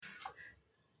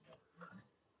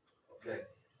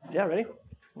Yeah, ready?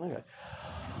 Okay.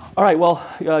 All right, well,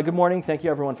 good morning. Thank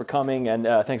you, everyone, for coming, and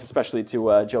thanks especially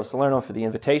to Joe Salerno for the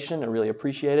invitation. I really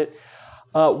appreciate it.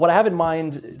 What I have in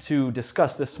mind to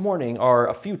discuss this morning are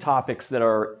a few topics that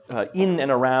are in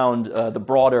and around the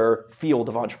broader field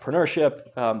of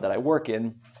entrepreneurship that I work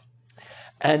in.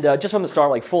 And just from the start,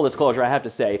 like full disclosure, I have to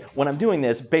say, when I'm doing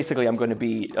this, basically I'm going to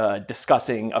be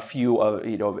discussing a few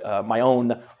of my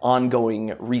own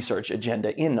ongoing research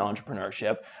agenda in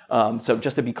entrepreneurship. So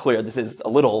just to be clear, this is a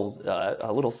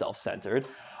little self-centered,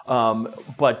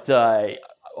 but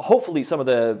hopefully some of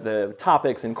the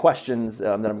topics and questions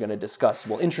that I'm going to discuss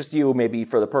will interest you, maybe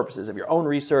for the purposes of your own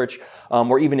research,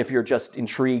 or even if you're just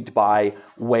intrigued by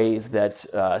ways that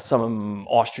some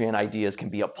Austrian ideas can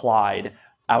be applied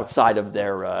outside of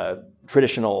their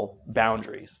traditional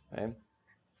boundaries. Right?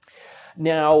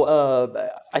 Now,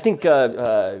 I think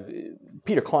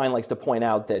Peter Klein likes to point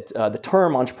out that the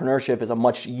term entrepreneurship is a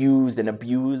much used and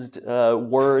abused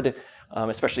word,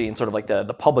 especially in sort of like the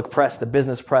public press, the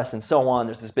business press, and so on.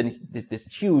 There's been this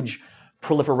huge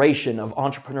proliferation of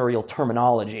entrepreneurial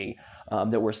terminology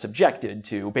that we're subjected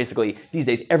to. Basically, these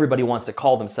days, everybody wants to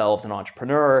call themselves an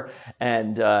entrepreneur,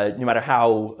 and no matter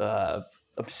how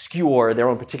obscure their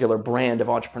own particular brand of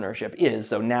entrepreneurship is.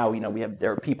 So now,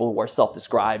 there are people who are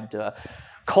self-described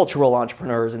cultural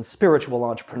entrepreneurs and spiritual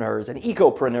entrepreneurs and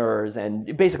ecopreneurs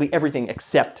and basically everything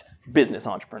except business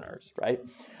entrepreneurs, right?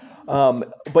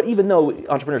 But even though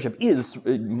entrepreneurship is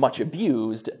much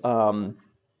abused,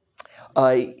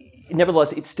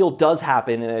 nevertheless, it still does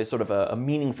happen in a sort of a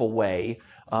meaningful way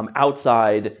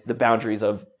outside the boundaries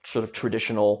of sort of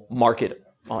traditional market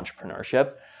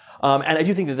entrepreneurship. And I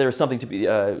do think that there's something to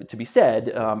be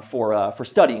said for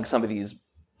studying some of these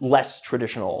less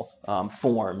traditional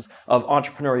forms of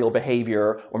entrepreneurial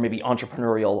behavior, or maybe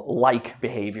entrepreneurial-like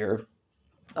behavior.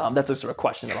 That's a sort of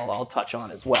question that I'll touch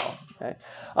on as well. Okay?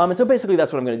 And so basically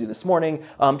that's what I'm going to do this morning,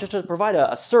 just to provide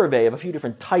a survey of a few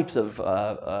different types of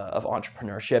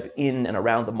entrepreneurship in and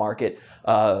around the market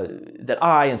that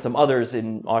I and some others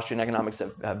in Austrian economics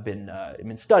have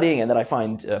been studying and that I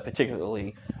find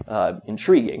particularly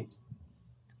intriguing.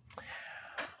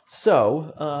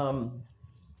 So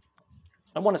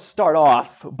I want to start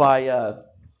off by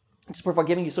just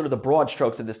giving you sort of the broad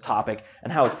strokes of this topic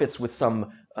and how it fits with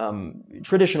some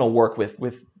traditional work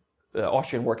with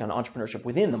Austrian work on entrepreneurship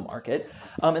within the market.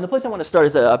 And the place I want to start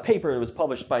is a paper that was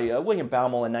published by William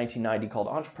Baumol in 1990 called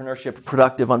Entrepreneurship,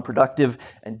 Productive, Unproductive,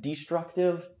 and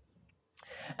Destructive.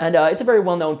 And it's a very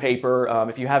well-known paper.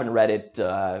 If you haven't read it,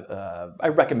 I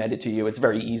recommend it to you. It's a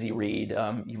very easy read.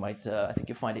 You might, I think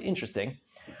you'll find it interesting.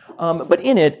 But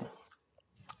in it,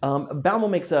 Baumol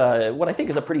makes what I think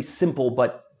is a pretty simple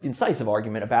but incisive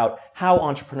argument about how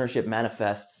entrepreneurship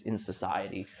manifests in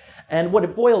society. And what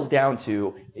it boils down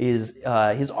to is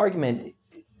his argument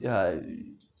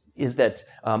is that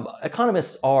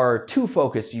economists are too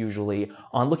focused usually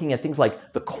on looking at things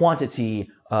like the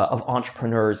quantity of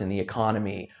entrepreneurs in the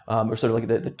economy, or sort of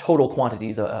like the total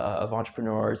quantities of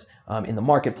entrepreneurs in the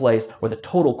marketplace, or the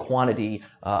total quantity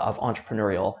of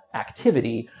entrepreneurial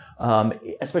activity,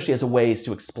 especially as a ways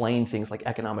to explain things like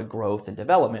economic growth and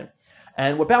development.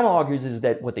 And what Baumol argues is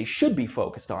that what they should be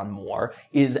focused on more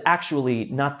is actually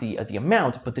not the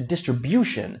amount, but the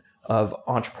distribution of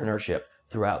entrepreneurship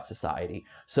throughout society.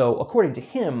 So according to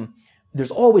him,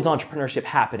 there's always entrepreneurship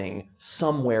happening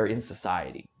somewhere in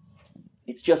society.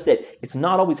 It's just that it's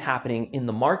not always happening in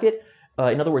the market.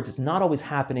 In other words, it's not always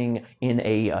happening in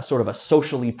a sort of a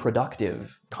socially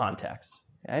productive context.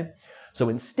 Okay? So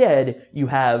instead, you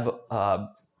have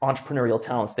entrepreneurial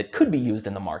talents that could be used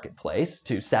in the marketplace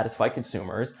to satisfy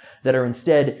consumers that are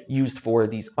instead used for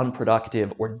these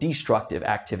unproductive or destructive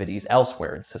activities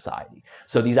elsewhere in society.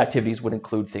 So these activities would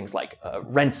include things like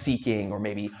rent-seeking, or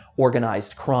maybe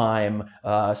organized crime,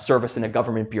 service in a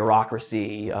government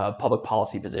bureaucracy, public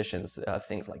policy positions,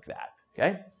 things like that.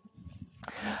 Okay?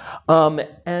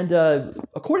 And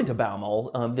according to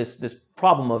Baumol, this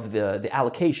problem of the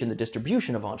allocation, the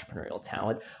distribution of entrepreneurial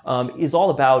talent is all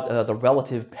about the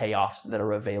relative payoffs that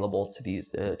are available to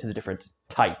the different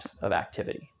types of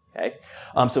activity. Okay,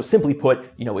 so simply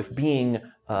put, if being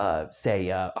say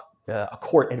a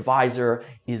court advisor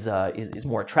is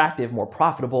more attractive, more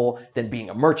profitable than being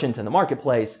a merchant in the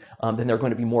marketplace, then there are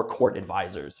going to be more court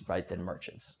advisors, right, than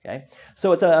merchants. Okay,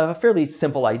 so it's a fairly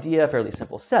simple idea, fairly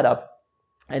simple setup.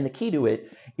 And the key to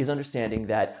it is understanding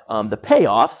that the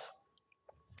payoffs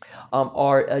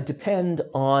depend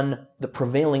on the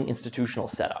prevailing institutional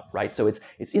setup, right? So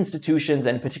it's institutions,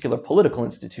 and in particular political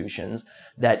institutions,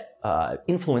 that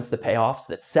influence the payoffs,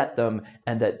 that set them,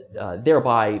 and that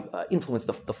thereby influence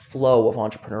the flow of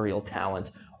entrepreneurial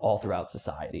talent all throughout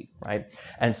society, right?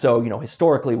 And so,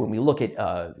 historically, when we look at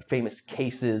famous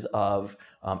cases of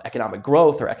economic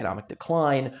growth or economic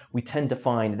decline, we tend to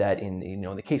find that in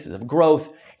the cases of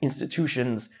growth,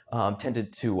 institutions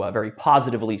tended to very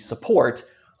positively support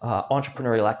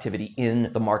entrepreneurial activity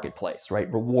in the marketplace,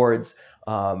 right? Rewards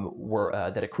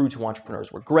that accrued to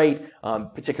entrepreneurs were great,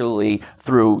 particularly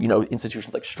through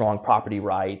institutions like strong property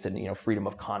rights and freedom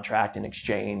of contract and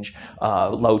exchange,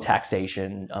 low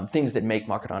taxation, things that make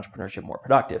market entrepreneurship more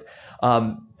productive.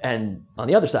 And on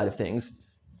the other side of things,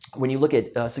 when you look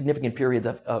at significant periods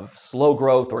of slow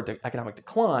growth or economic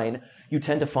decline, you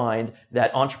tend to find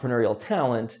that entrepreneurial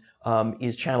talent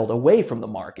is channeled away from the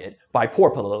market by poor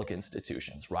political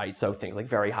institutions, right? So things like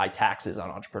very high taxes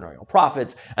on entrepreneurial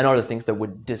profits and other things that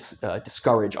would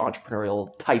discourage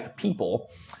entrepreneurial type people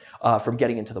from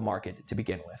getting into the market to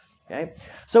begin with. Okay,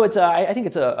 so I think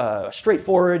it's a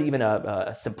straightforward, even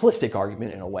a simplistic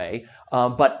argument in a way,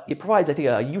 but it provides, I think,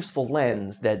 a useful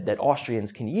lens that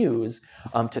Austrians can use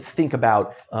to think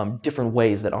about different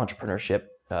ways that entrepreneurship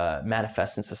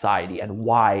manifests in society and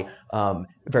why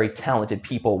very talented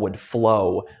people would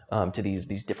flow to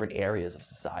these different areas of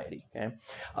society. Okay?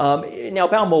 Now,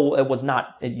 Baumol was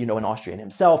not an Austrian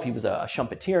himself. He was a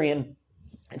Schumpeterian.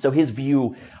 And so his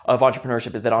view of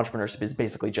entrepreneurship is that entrepreneurship is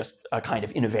basically just a kind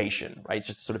of innovation, right? It's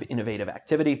just sort of innovative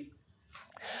activity.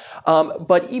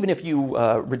 But even if you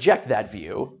reject that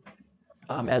view,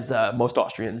 as most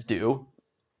Austrians do,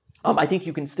 I think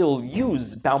you can still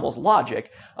use Baumol's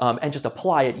logic and just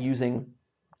apply it using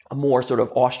a more sort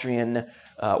of Austrian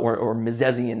or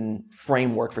Misesian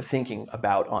framework for thinking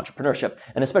about entrepreneurship,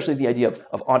 and especially the idea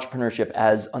of entrepreneurship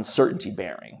as uncertainty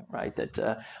bearing, right?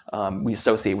 That we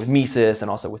associate with Mises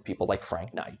and also with people like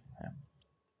Frank Knight.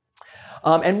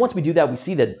 And once we do that, we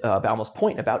see that Baumol's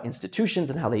point about institutions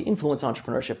and how they influence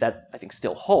entrepreneurship, that I think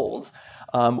still holds.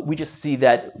 We just see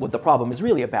that what the problem is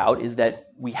really about is that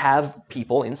we have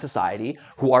people in society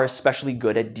who are especially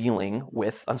good at dealing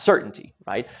with uncertainty,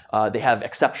 right? They have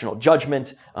exceptional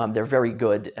judgment. They're very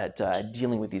good at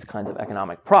dealing with these kinds of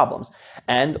economic problems.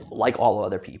 And like all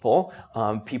other people,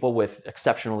 people with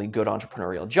exceptionally good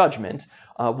entrepreneurial judgment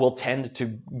will tend to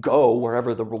go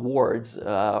wherever the rewards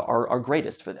are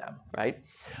greatest for them, right?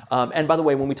 And by the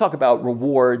way, when we talk about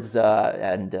rewards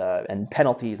and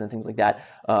penalties and things like that,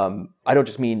 I don't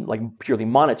just mean like purely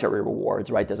monetary rewards,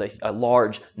 right? There's a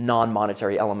large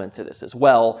non-monetary element to this as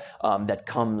well that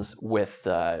comes with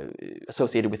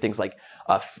associated with things like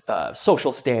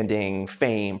social standing,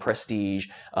 fame, prestige,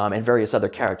 and various other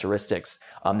characteristics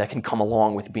that can come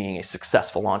along with being a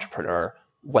successful entrepreneur,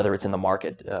 whether it's in the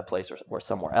marketplace or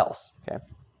somewhere else. Okay.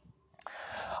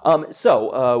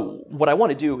 So what I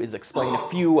want to do is explain a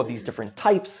few of these different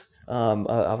types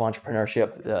of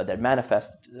entrepreneurship that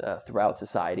manifest throughout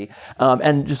society.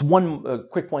 And just one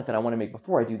quick point that I want to make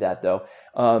before I do that, though.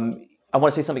 I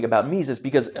want to say something about Mises,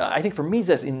 because I think for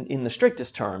Mises, in the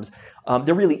strictest terms,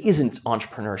 there really isn't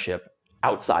entrepreneurship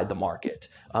outside the market,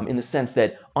 in the sense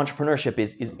that entrepreneurship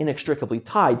is inextricably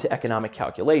tied to economic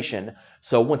calculation.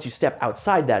 So once you step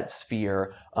outside that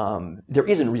sphere, there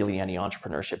isn't really any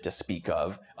entrepreneurship to speak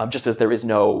of, just as there is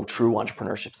no true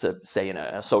entrepreneurship, say, in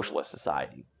a socialist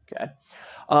society. Okay.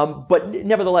 But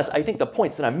nevertheless, I think the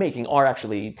points that I'm making are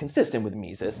actually consistent with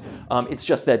Mises. It's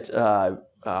just that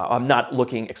I'm not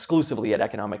looking exclusively at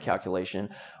economic calculation,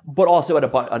 but also at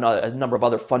a number of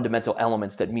other fundamental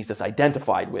elements that Mises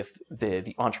identified with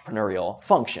the entrepreneurial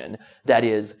function. That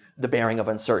is, the bearing of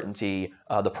uncertainty,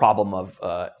 the problem of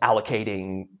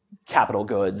allocating capital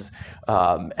goods,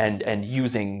 and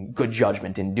using good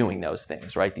judgment in doing those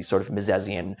things, right? These sort of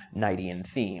Misesian, Knightian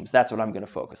themes. That's what I'm going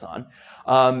to focus on.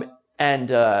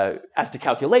 And as to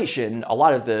calculation, a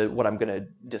lot of what I'm going to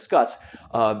discuss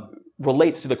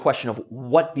relates to the question of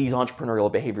what these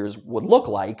entrepreneurial behaviors would look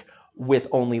like with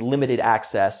only limited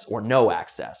access or no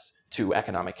access to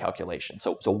economic calculation.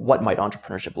 So what might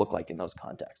entrepreneurship look like in those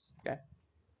contexts? Okay.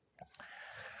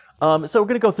 So we're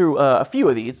going to go through a few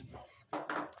of these,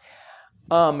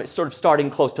 sort of starting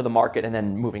close to the market and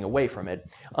then moving away from it.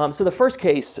 So the first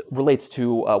case relates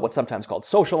to what's sometimes called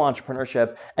social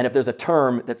entrepreneurship. And if there's a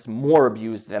term that's more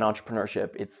abused than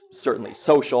entrepreneurship, it's certainly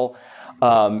social.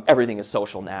 Everything is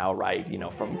social now, right?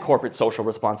 From corporate social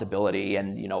responsibility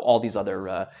and, all these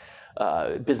other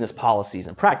business policies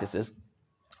and practices.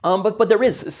 But there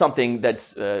is something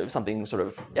that's something sort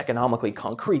of economically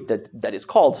concrete that is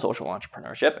called social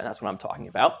entrepreneurship, and that's what I'm talking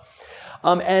about.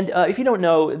 And if you don't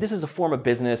know, this is a form of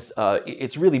business.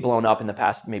 It's really blown up in the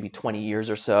past maybe 20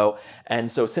 years or so. And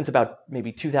so since about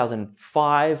maybe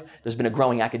 2005, there's been a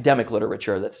growing academic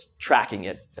literature that's tracking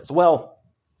it as well.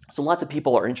 So lots of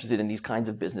people are interested in these kinds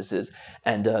of businesses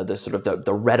and the sort of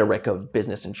the rhetoric of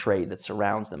business and trade that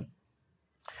surrounds them.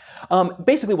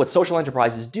 Basically, what social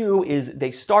enterprises do is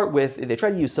they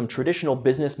try to use some traditional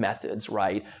business methods,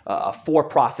 right? A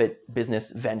for-profit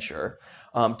business venture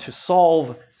to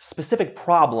solve specific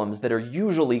problems that are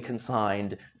usually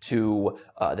consigned to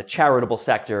the charitable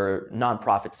sector,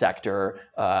 nonprofit sector,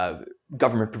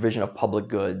 government provision of public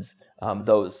goods,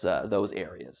 those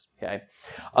areas. Okay,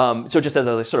 so just as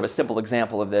a sort of a simple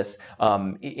example of this,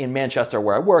 in Manchester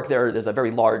where I work, there's a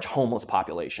very large homeless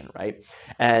population, right?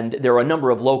 And there are a number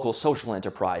of local social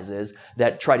enterprises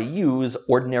that try to use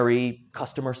ordinary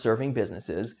customer-serving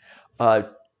businesses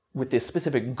with this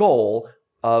specific goal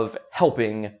of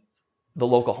helping the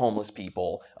local homeless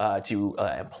people to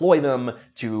employ them,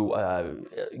 to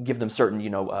give them certain,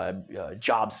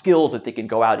 job skills that they can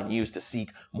go out and use to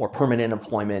seek more permanent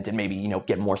employment and maybe,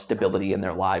 get more stability in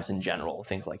their lives in general,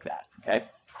 things like that. Okay.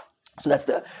 So that's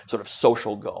the sort of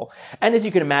social goal. And as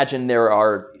you can imagine, there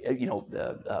are,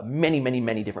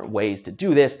 many different ways to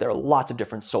do this. There are lots of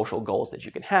different social goals that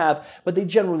you can have, but they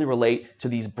generally relate to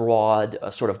these broad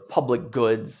sort of public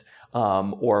goods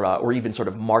or even sort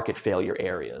of market failure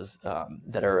areas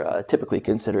that are typically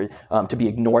considered to be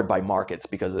ignored by markets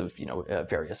because of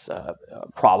various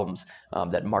problems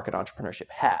that market entrepreneurship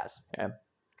has. Okay?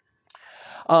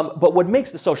 But what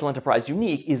makes the social enterprise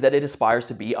unique is that it aspires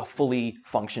to be a fully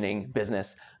functioning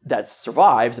business that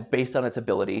survives based on its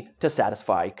ability to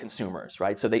satisfy consumers,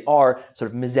 right? So they are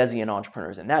sort of Misesian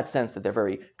entrepreneurs in that sense that they're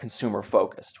very consumer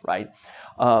focused, right?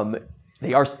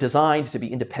 They are designed to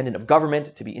be independent of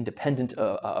government, to be independent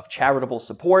of charitable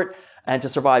support, and to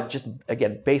survive just,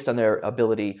 again, based on their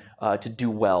ability to do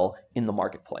well in the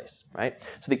marketplace, right?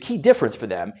 So the key difference for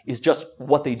them is just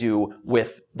what they do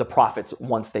with the profits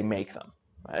once they make them,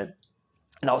 right?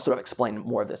 And I'll sort of explain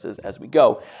more of this as we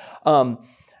go.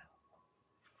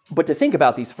 But to think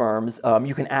about these firms,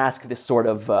 you can ask this sort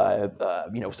of,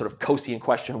 sort of Coasian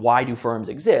question: why do firms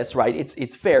exist? Right?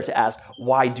 It's fair to ask,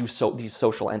 why do these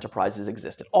social enterprises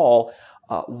exist at all?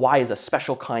 Why is a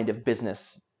special kind of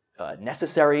business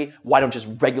necessary? Why don't just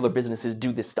regular businesses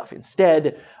do this stuff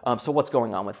instead? So what's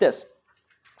going on with this?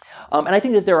 And I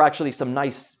think that there are actually some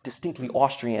nice, distinctly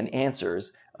Austrian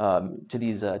answers to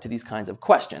these kinds of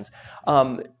questions.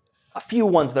 A few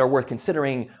ones that are worth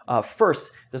considering.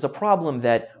 First, there's a problem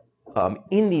that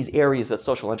in these areas that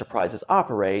social enterprises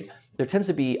operate, there tends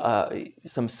to be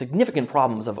some significant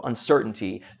problems of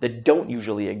uncertainty that don't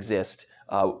usually exist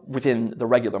within the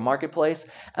regular marketplace.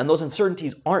 And those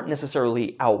uncertainties aren't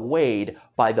necessarily outweighed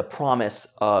by the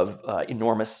promise of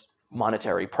enormous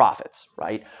monetary profits,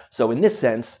 right? So in this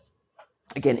sense,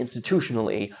 again,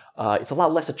 institutionally, it's a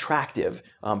lot less attractive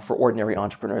for ordinary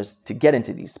entrepreneurs to get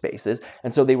into these spaces.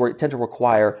 And so they tend to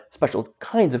require special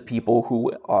kinds of people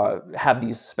who have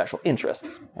these special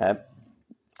interests.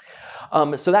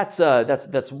 So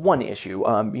that's one issue.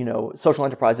 Social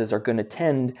enterprises are going to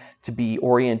tend to be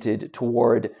oriented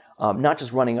toward not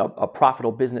just running a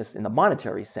profitable business in the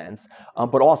monetary sense,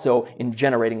 but also in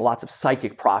generating lots of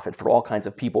psychic profit for all kinds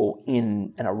of people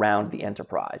in and around the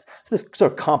enterprise. So this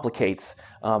sort of complicates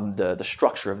the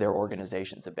structure of their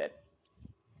organizations a bit.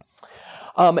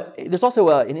 There's also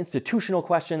an institutional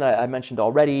question that I mentioned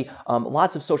already.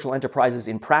 Lots of social enterprises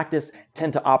in practice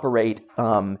tend to operate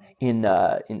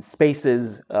in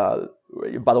spaces.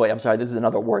 By the way, I'm sorry, this is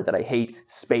another word that I hate,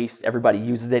 space. Everybody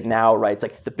uses it now, right? It's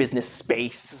like the business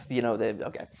space,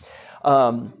 okay.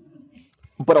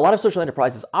 But a lot of social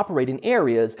enterprises operate in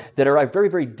areas that are very,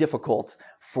 very difficult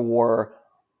for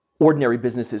ordinary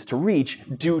businesses to reach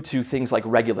due to things like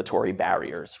regulatory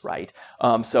barriers, right?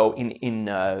 So in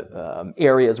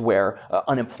areas where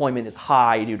unemployment is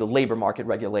high due to labor market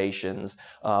regulations,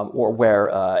 or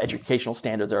where educational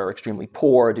standards are extremely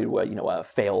poor due to a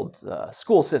failed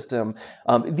school system,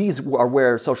 these are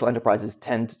where social enterprises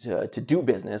tend to do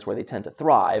business, where they tend to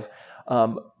thrive.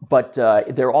 But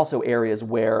there are also areas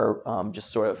where just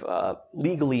sort of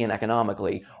legally and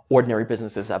economically, ordinary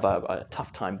businesses have a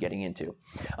tough time getting into.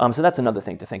 So that's another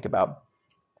thing to think about.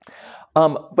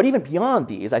 But even beyond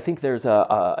these, I think there's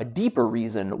a deeper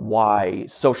reason why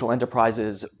social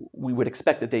enterprises, we would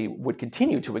expect that they would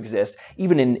continue to exist,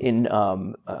 even in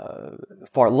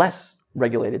far less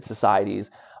regulated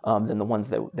societies than the ones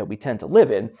that we tend to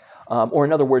live in. Or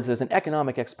in other words, there's an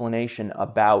economic explanation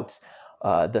about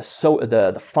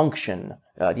the function,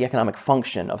 the economic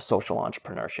function of social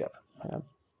entrepreneurship.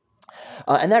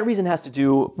 And that reason has to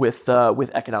do with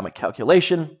economic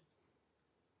calculation.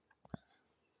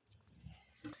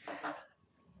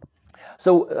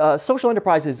 So social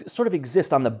enterprises sort of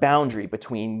exist on the boundary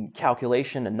between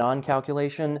calculation and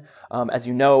non-calculation. As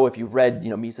you know, if you've read,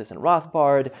 Mises and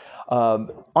Rothbard,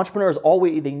 entrepreneurs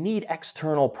they need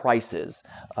external prices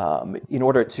in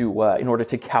order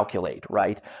to calculate,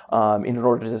 right? In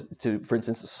order to, for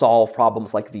instance, solve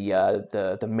problems like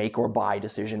the make or buy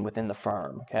decision within the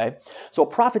firm. Okay, so a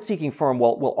profit-seeking firm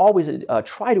will always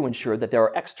try to ensure that there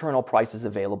are external prices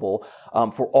available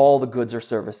for all the goods or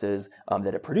services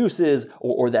that it produces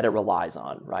or that it relies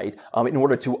on, right? In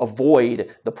order to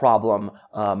avoid the problem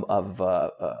of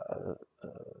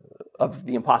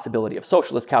the impossibility of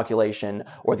socialist calculation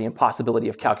or the impossibility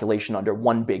of calculation under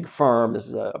one big firm. This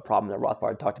is a problem that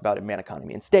Rothbard talked about in Man,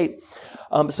 Economy, and State.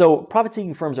 So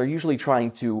profit-seeking firms are usually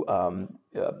trying to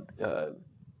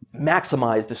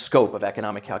maximize the scope of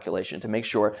economic calculation to make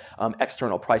sure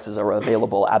external prices are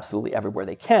available absolutely everywhere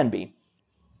they can be.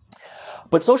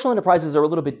 But social enterprises are a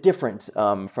little bit different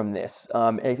from this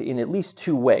in at least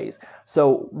two ways.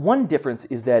 So one difference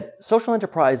is that social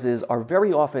enterprises are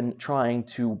very often trying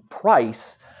to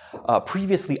price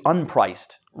previously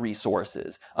unpriced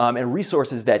resources and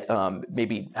resources that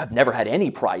maybe have never had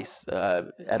any price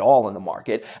at all in the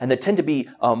market, and that tend to be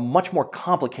much more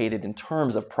complicated in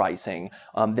terms of pricing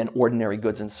than ordinary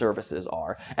goods and services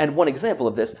are. And one example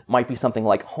of this might be something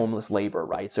like homeless labor,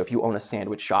 right? So if you own a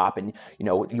sandwich shop and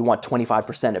you want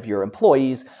 25% of your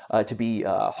employees to be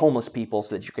homeless people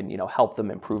so that you can help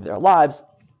them improve their lives.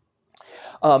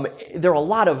 There are a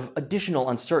lot of additional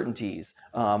uncertainties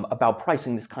about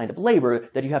pricing this kind of labor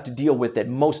that you have to deal with that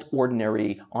most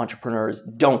ordinary entrepreneurs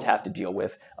don't have to deal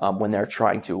with when they're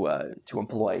trying to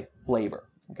employ labor.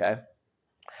 Okay,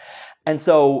 and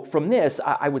so from this,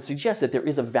 I would suggest that there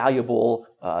is a valuable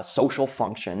social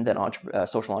function that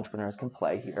social entrepreneurs can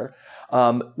play here,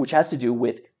 which has to do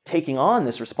with taking on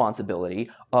this responsibility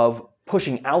of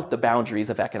pushing out the boundaries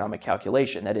of economic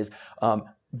calculation. That is,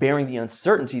 bearing the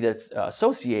uncertainty that's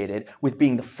associated with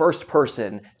being the first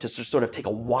person to sort of take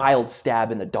a wild stab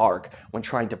in the dark when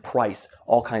trying to price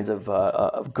all kinds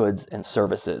of goods and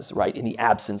services, right, in the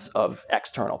absence of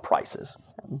external prices.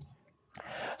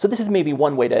 So this is maybe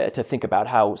one way to think about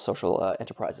how social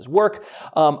enterprises work.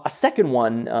 A second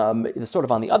one, sort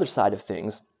of on the other side of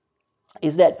things,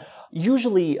 is that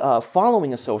usually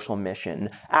following a social mission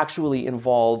actually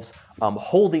involves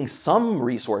holding some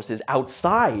resources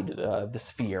outside the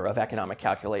sphere of economic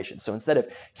calculation. So instead of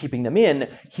keeping them in,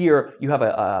 here you have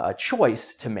a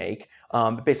choice to make,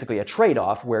 basically a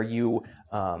trade-off where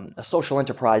a social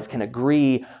enterprise can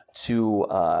agree to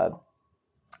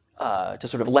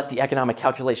sort of let the economic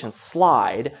calculation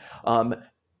slide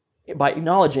by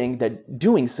acknowledging that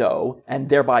doing so, and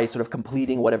thereby sort of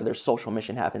completing whatever their social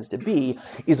mission happens to be,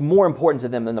 is more important to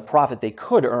them than the profit they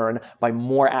could earn by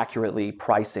more accurately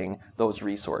pricing those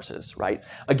resources, right?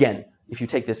 Again, if you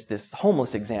take this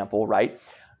homeless example, right,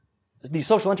 these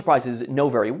social enterprises know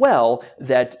very well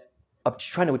that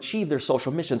trying to achieve their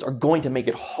social missions are going to make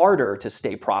it harder to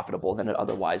stay profitable than it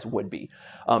otherwise would be,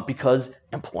 because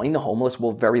employing the homeless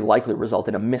will very likely result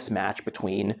in a mismatch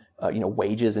between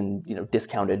wages and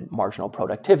discounted marginal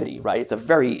productivity, right?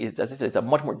 It's a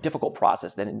much more difficult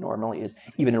process than it normally is,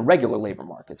 even in regular labor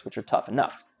markets, which are tough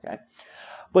enough. Okay,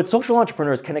 but social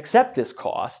entrepreneurs can accept this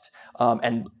cost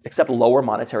and accept lower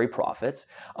monetary profits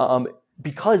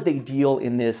because they deal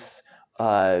in this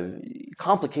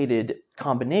complicated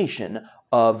combination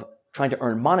of trying to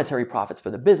earn monetary profits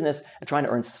for the business and trying to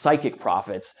earn psychic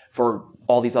profits for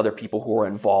all these other people who are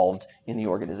involved in the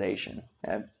organization.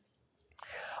 Okay?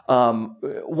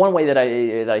 One way that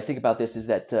I think about this is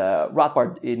that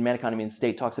Rothbard in Man, Economy, and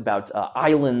State talks about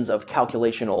islands of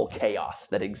calculational chaos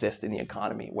that exist in the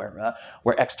economy, where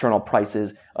external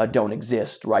prices don't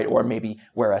exist, right? Or maybe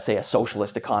where, say, a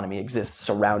socialist economy exists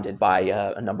surrounded by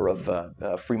a number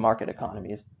of free market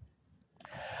economies.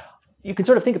 You can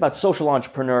sort of think about social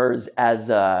entrepreneurs as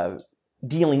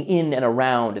dealing in and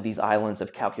around these islands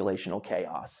of calculational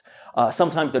chaos.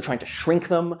 Sometimes they're trying to shrink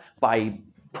them by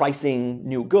pricing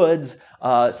new goods.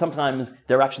 Sometimes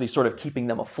they're actually sort of keeping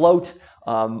them afloat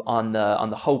on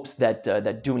the hopes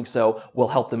that doing so will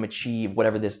help them achieve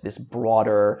whatever this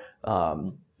broader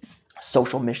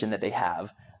social mission that they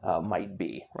have might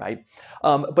be, right?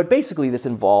 But basically this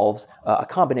involves a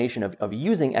combination of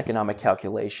using economic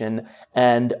calculation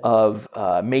and of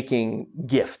making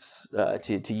gifts,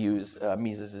 to use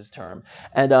Mises's term.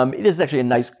 And this is actually a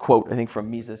nice quote, I think,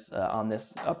 from Mises on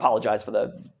this. I apologize for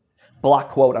the block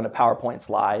quote on a PowerPoint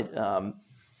slide.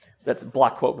 That's a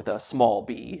block quote with a small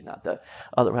b, not the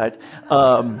other kind.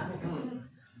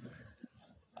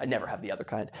 I never have the other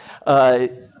kind.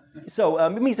 So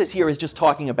Mises here is just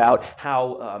talking about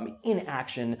how in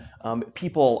action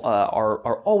people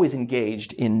are always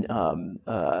engaged in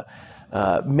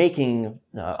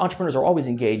entrepreneurs are always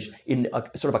engaged in a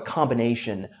sort of a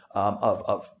combination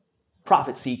of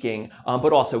profit seeking,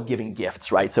 but also giving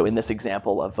gifts, right? So in this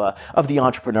example of the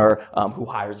entrepreneur who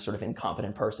hires a sort of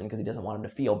incompetent person because he doesn't want him to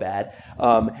feel bad,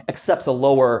 accepts a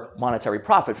lower monetary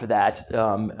profit for that,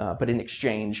 but in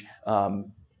exchange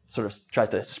sort of tries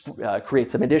to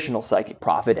create some additional psychic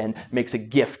profit and makes a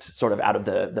gift sort of out of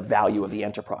the value of the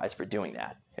enterprise for doing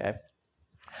that. Okay.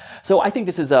 So I think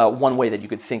this is one way that you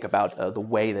could think about the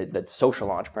way that social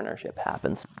entrepreneurship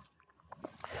happens.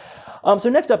 So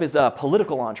next up is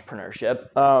political entrepreneurship.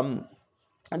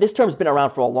 This term's been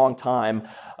around for a long time,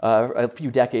 a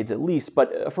few decades at least,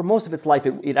 but for most of its life,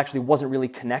 it actually wasn't really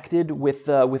connected with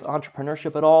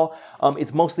entrepreneurship at all.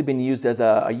 It's mostly been used as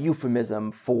a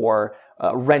euphemism for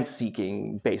rent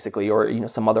seeking, basically, or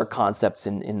some other concepts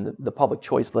in the public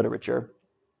choice literature.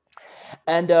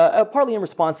 And partly in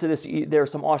response to this, there are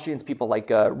some Austrian people like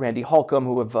Randy Holcomb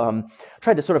who have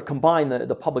tried to sort of combine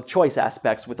the public choice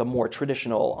aspects with a more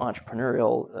traditional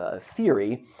entrepreneurial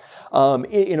theory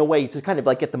in a way to kind of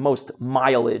like get the most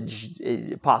mileage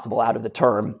possible out of the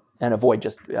term and avoid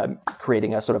just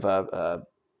creating a sort of a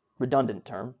redundant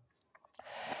term.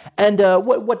 And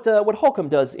what Holcomb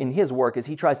does in his work is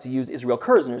he tries to use Israel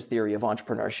Kirzner's theory of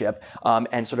entrepreneurship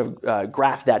and sort of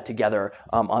graft that together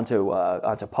onto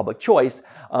public choice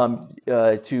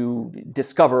to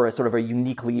discover a sort of a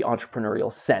uniquely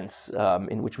entrepreneurial sense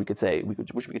in which we could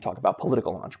talk about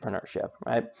political entrepreneurship,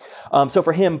 right? So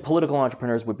for him, political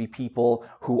entrepreneurs would be people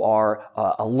who are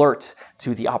alert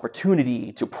to the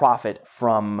opportunity to profit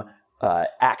from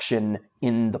action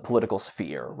in the political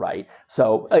sphere, right?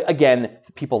 So again,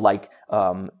 people like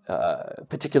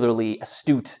particularly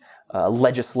astute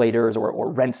legislators or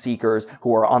rent seekers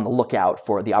who are on the lookout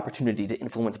for the opportunity to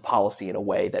influence policy in a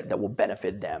way that will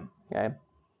benefit them, okay?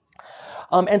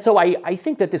 And so I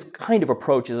think that this kind of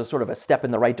approach is a sort of a step in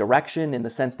the right direction in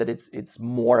the sense that it's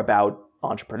more about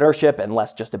entrepreneurship and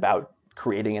less just about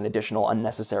creating an additional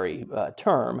unnecessary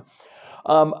term.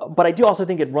 But I do also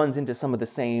think it runs into some of the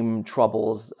same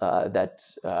troubles that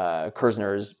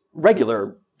Kirzner's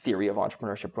regular theory of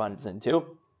entrepreneurship runs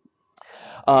into.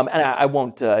 And I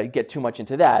won't get too much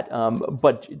into that,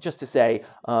 but just to say,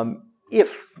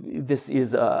 if this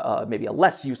is maybe a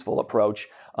less useful approach,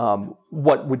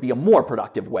 what would be a more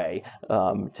productive way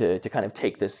to kind of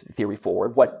take this theory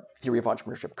forward? What theory of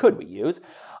entrepreneurship could we use?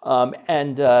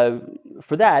 And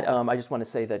for that, I just want to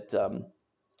say that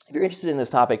if you're interested in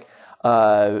this topic,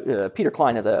 Peter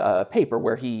Klein has a paper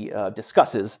where he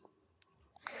discusses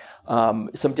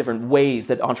some different ways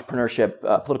that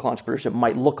political entrepreneurship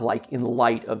might look like in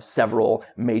light of several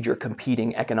major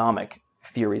competing economic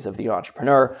theories of the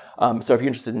entrepreneur. So if you're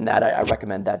interested in that, I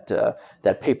recommend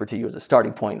that paper to you as a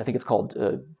starting point. I think it's called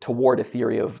Toward a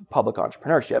Theory of Public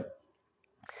Entrepreneurship.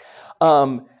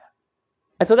 And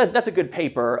so that's a good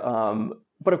paper.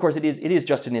 But of course, it is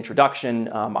just an introduction.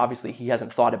 Obviously, he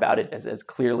hasn't thought about it as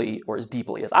clearly or as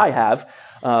deeply as I have.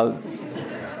 Oh,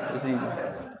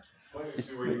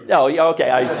 yeah,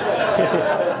 okay. I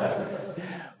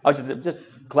was just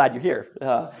glad you're here.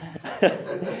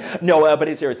 No,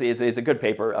 but seriously, it's a good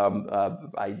paper.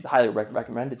 I highly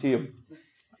recommend it to you.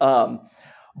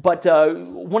 But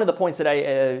one of the points that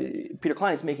Peter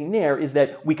Klein is making there is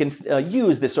that we can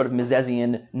use this sort of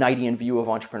Misesian, Knightian view of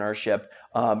entrepreneurship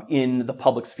in the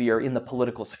public sphere, in the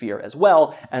political sphere as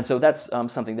well. And so that's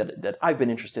something that I've been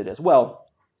interested in as well.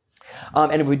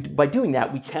 And by doing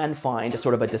that, we can find a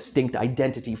sort of a distinct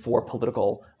identity for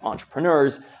political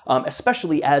entrepreneurs,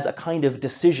 especially as a kind of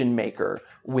decision maker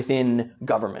within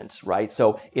government, right?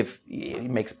 So if it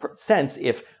makes sense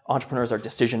if entrepreneurs are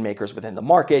decision makers within the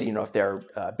market, if they're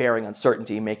bearing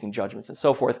uncertainty, making judgments and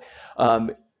so forth,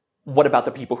 what about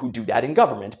the people who do that in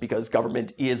government? Because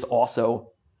government is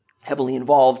also heavily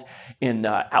involved in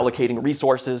allocating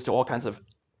resources to all kinds of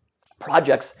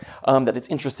projects that it's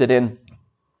interested in.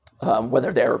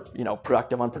 Whether they're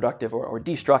productive, unproductive, or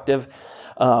destructive,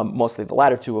 mostly the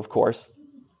latter two, of course.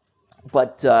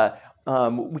 But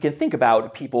we can think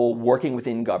about people working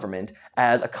within government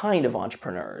as a kind of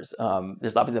entrepreneurs.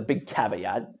 There's obviously a big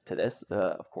caveat to this,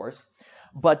 of course.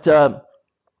 But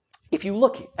if you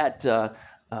look at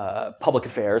public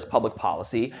affairs, public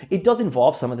policy, it does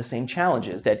involve some of the same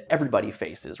challenges that everybody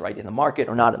faces, right, in the market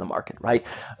or not in the market, right?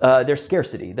 There's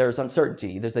scarcity, there's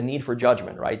uncertainty, there's the need for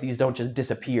judgment, right? These don't just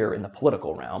disappear in the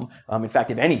political realm. In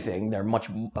fact, if anything, there are much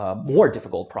more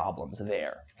difficult problems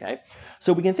there, okay?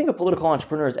 So we can think of political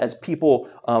entrepreneurs as people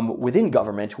within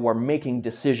government who are making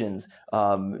decisions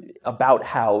about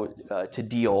how to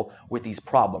deal with these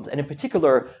problems. And in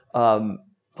particular,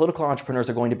 political entrepreneurs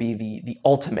are going to be the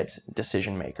ultimate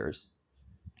decision makers.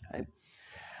 Okay?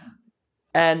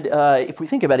 And if we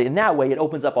think about it in that way, it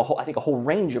opens up a whole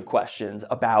range of questions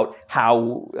about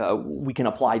how we can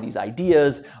apply these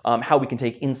ideas, how we can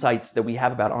take insights that we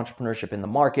have about entrepreneurship in the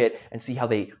market and see how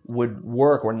they would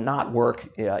work or not work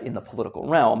in the political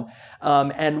realm.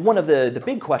 And one of the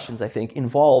big questions, I think,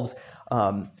 involves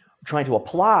trying to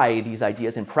apply these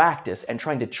ideas in practice and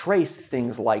trying to trace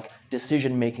things like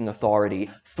decision-making authority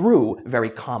through very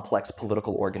complex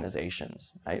political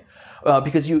organizations, right?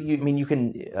 Because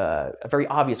a very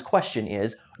obvious question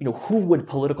is, who would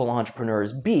political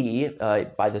entrepreneurs be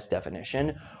by this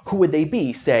definition? Who would they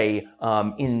be, say,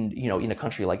 in a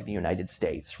country like the United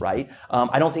States, right?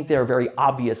 I don't think there are very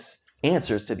obvious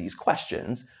answers to these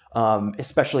questions.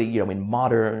 Especially in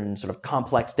modern sort of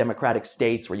complex democratic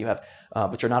states where you have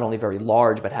which are not only very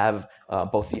large but have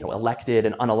both elected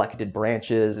and unelected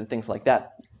branches and things like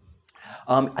that.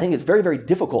 I think it's very, very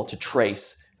difficult to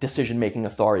trace decision-making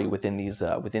authority within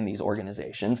these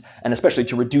organizations, and especially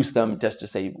to reduce them just to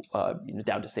say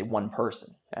down to say one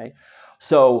person. Okay,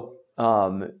 so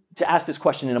to ask this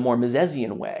question in a more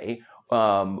Misesian way,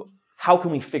 how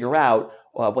can we figure out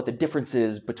what the difference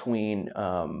is between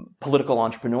political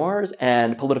entrepreneurs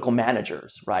and political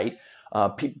managers, right?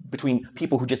 Between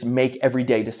people who just make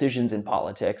everyday decisions in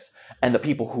politics and the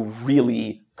people who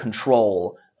really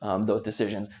control those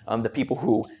decisions, the people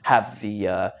who have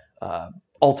the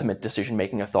ultimate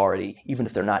decision-making authority, even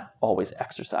if they're not always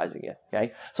exercising it,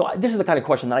 okay? So this is the kind of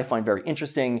question that I find very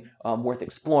interesting, worth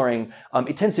exploring.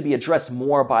 It tends to be addressed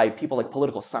more by people like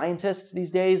political scientists these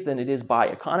days than it is by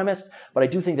economists, but I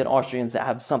do think that Austrians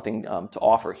have something to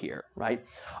offer here, right?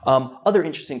 Other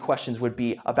interesting questions would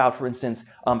be about, for instance,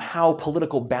 how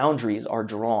political boundaries are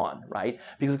drawn, right?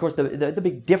 Because, of course, the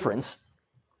big difference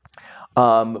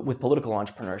with political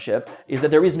entrepreneurship is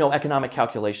that there is no economic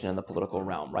calculation in the political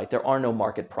realm, right? There are no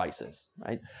market prices,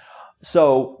 right?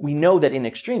 So we know that in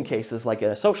extreme cases, like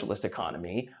a socialist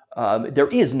economy, there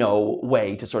is no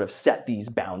way to sort of set these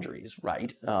boundaries,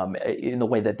 right? In the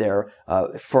way that their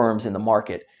firms in the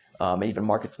market, and even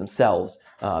markets themselves,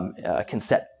 can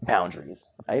set boundaries,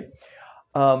 right?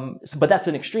 But that's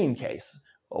an extreme case.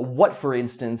 What, for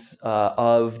instance,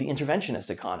 of the interventionist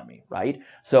economy, right?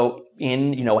 So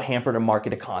in, a hampered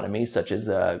market economy, such as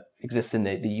exists in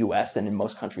the U.S. and in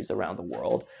most countries around the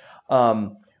world,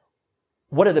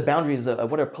 what are the boundaries,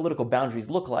 what are political boundaries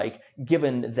look like,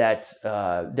 given that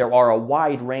there are a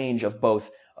wide range of both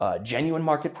genuine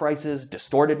market prices,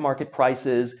 distorted market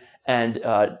prices, and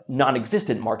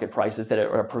non-existent market prices that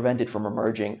are prevented from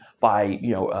emerging by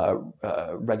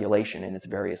regulation in its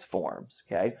various forms.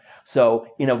 Okay, so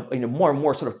in a more and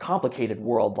more sort of complicated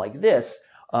world like this,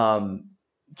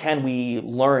 can we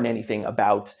learn anything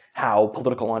about how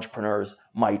political entrepreneurs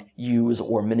might use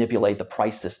or manipulate the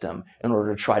price system in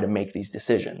order to try to make these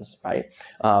decisions? Right.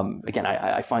 Again,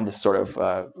 I find this sort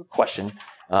of question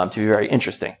to be very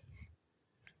interesting.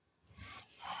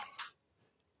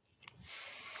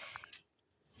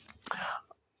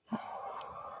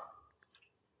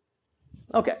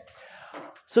 Okay,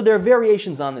 so there are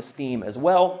variations on this theme as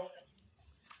well.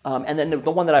 And then the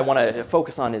one that I want to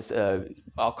focus on is,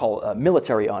 I'll call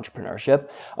military entrepreneurship.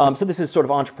 So this is sort of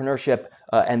entrepreneurship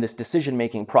and this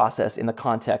decision-making process in the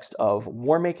context of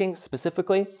war-making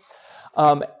specifically.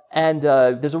 And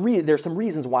there's some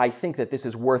reasons why I think that this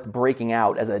is worth breaking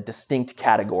out as a distinct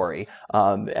category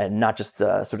and not just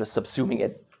sort of subsuming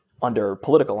it under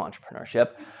political entrepreneurship.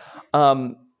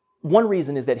 One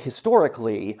reason is that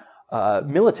historically,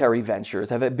 military ventures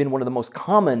have been one of the most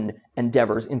common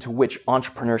endeavors into which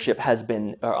entrepreneurship has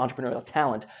been, entrepreneurial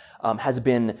talent has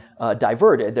been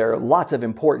diverted. There are lots of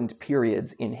important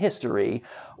periods in history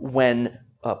when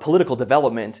political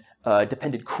development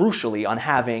depended crucially on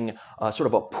having sort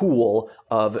of a pool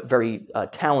of very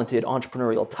talented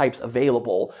entrepreneurial types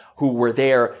available who were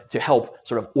there to help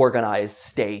sort of organize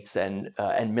states and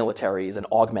militaries and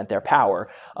augment their power.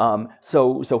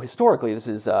 So historically, this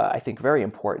is, I think, very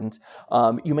important.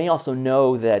 You may also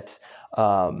know that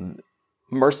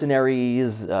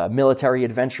mercenaries, military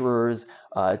adventurers,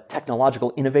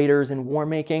 technological innovators in war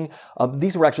making,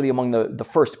 these were actually among the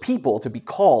first people to be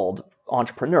called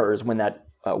entrepreneurs when that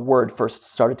word first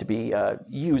started to be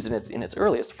used in its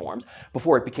earliest forms,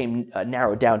 before it became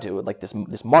narrowed down to like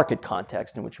this market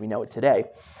context in which we know it today.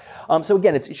 So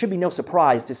again, it should be no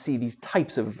surprise to see these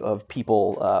types of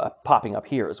people popping up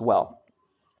here as well.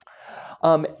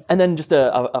 And then just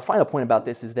a final point about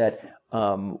this is that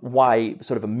why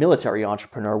sort of a military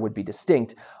entrepreneur would be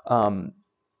distinct.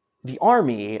 The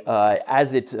army,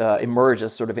 as it emerged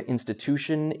as sort of an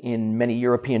institution in many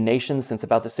European nations since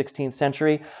about the 16th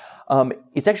century,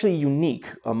 it's actually unique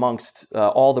amongst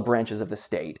all the branches of the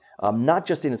state, not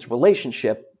just in its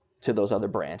relationship to those other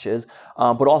branches,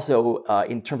 but also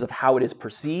in terms of how it is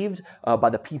perceived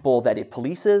by the people that it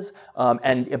polices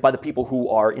and by the people who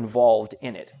are involved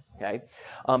in it. Okay,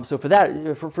 so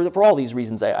for all these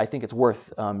reasons, I think it's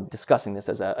worth discussing this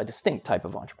as a distinct type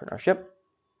of entrepreneurship.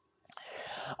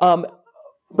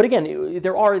 But again,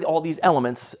 there are all these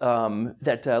elements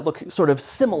that look sort of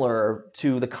similar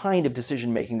to the kind of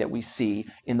decision-making that we see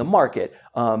in the market.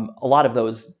 A lot of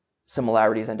those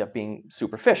similarities end up being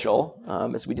superficial,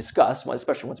 as we discussed,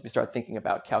 especially once we start thinking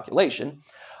about calculation.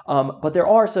 But there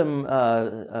are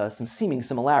some seeming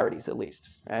similarities, at least.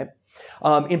 Right?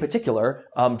 In particular,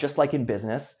 just like in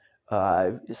business,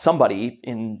 somebody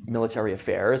in military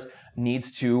affairs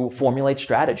needs to formulate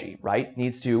strategy, right?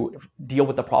 Needs to deal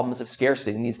with the problems of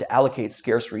scarcity, needs to allocate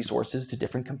scarce resources to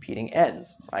different competing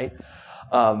ends, right?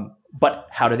 But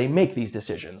how do they make these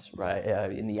decisions,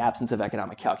 right? In the absence of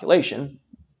economic calculation.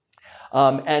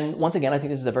 And once again, I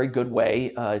think this is a very good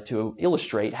way to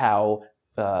illustrate how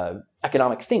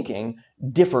economic thinking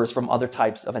differs from other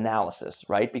types of analysis,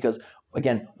 right? Because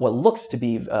again, what looks to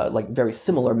be like very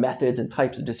similar methods and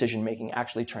types of decision-making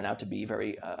actually turn out to be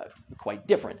very quite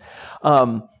different.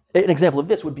 An example of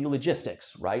this would be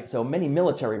logistics, right? So many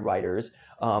military writers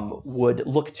would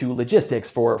look to logistics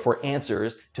for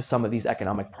answers to some of these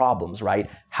economic problems, right?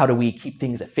 How do we keep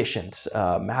things efficient?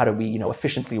 How do we,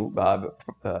 efficiently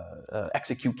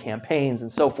execute campaigns and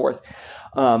so forth?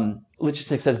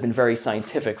 Logistics has been very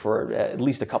scientific for at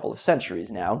least a couple of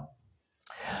centuries now.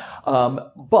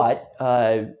 But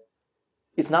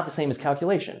it's not the same as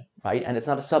calculation, right? And it's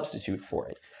not a substitute for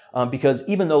it. Because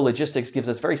even though logistics gives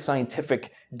us very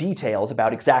scientific details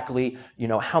about exactly,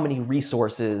 how many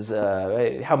resources,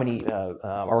 how many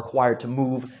are required to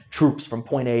move troops from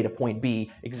point A to point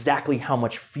B, exactly how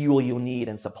much fuel you'll need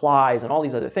and supplies and all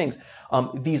these other things,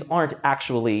 these aren't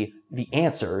actually the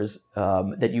answers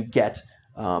that you get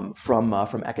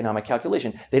from economic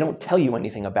calculation. They don't tell you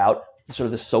anything about sort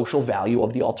of the social value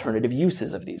of the alternative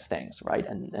uses of these things, right?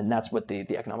 And that's what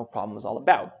the economic problem is all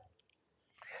about.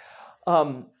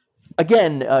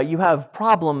 Again, you have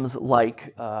problems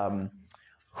like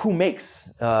who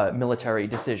makes military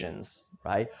decisions,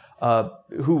 right?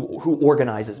 Who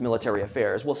organizes military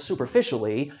affairs? Well,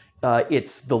 superficially,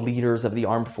 it's the leaders of the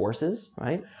armed forces,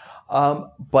 right?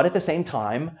 But at the same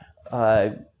time,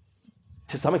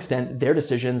 to some extent, their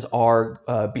decisions are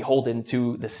beholden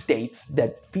to the states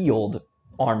that field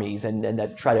armies and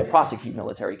that try to prosecute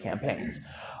military campaigns.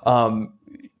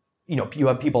 You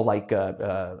have people like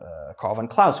Karl von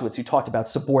Clausewitz, who talked about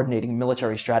subordinating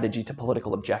military strategy to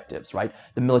political objectives, right?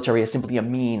 The military is simply a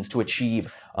means to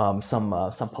achieve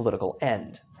some political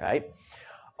end, right?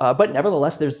 But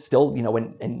nevertheless, there's still,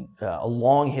 a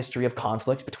long history of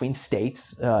conflict between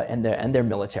states and their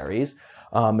militaries.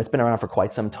 It's been around for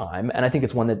quite some time, and I think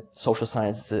it's one that social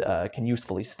science can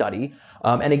usefully study.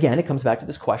 And again, it comes back to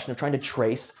this question of trying to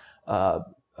trace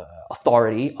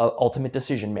authority, ultimate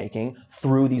decision-making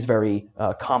through these very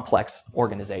complex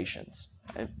organizations.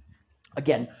 Okay?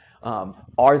 Again,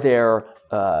 are there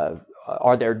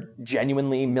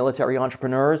genuinely military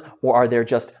entrepreneurs, or are there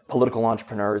just political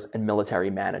entrepreneurs and military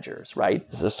managers, right?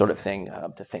 This is a sort of thing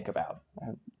to think about.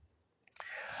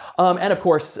 And of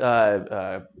course,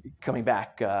 coming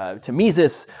back to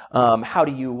Mises, how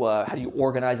do you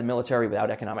organize a military without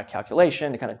economic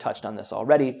calculation? I kind of touched on this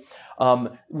already.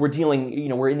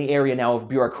 We're in the area now of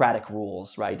bureaucratic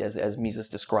rules, right? As Mises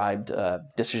described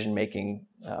decision making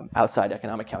outside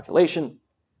economic calculation.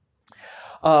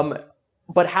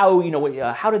 But how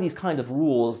do these kinds of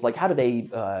rules, like how do they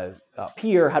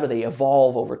appear? How do they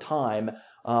evolve over time?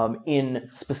 In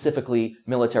specifically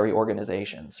military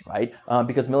organizations, right?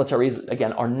 Because militaries,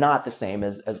 again, are not the same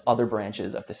as other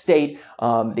branches of the state.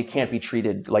 They can't be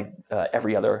treated like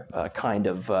every other kind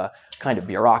of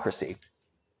bureaucracy.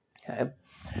 Okay?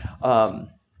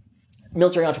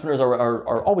 Military entrepreneurs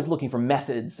are always looking for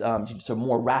methods to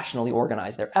more rationally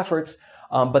organize their efforts,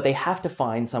 but they have to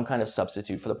find some kind of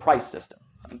substitute for the price system.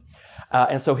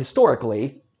 And so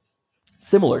historically,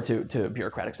 similar to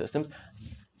bureaucratic systems,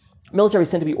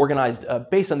 militaries tend to be organized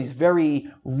based on these very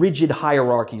rigid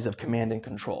hierarchies of command and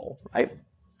control, right?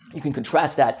 You can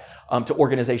contrast that to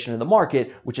organization in the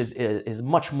market, which is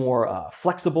much more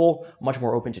flexible, much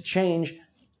more open to change,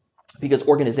 because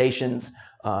organizations,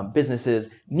 businesses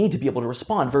need to be able to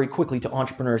respond very quickly to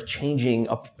entrepreneurs changing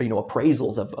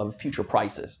appraisals of future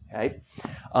prices. Okay?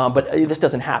 But this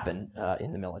doesn't happen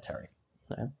in the military.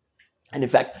 Okay? And in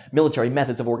fact, military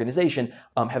methods of organization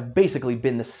have basically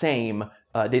been the same.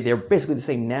 They're basically the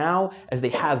same now as they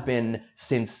have been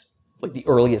since like the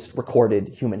earliest recorded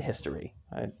human history.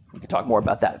 Right? We can talk more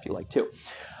about that if you like too.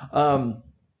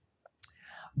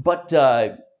 But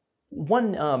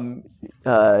one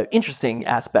interesting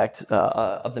aspect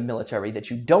of the military that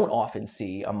you don't often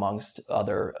see amongst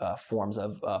other forms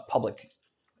of public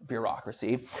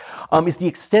bureaucracy is the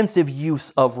extensive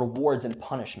use of rewards and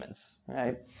punishments.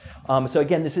 Right? So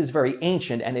again, this is very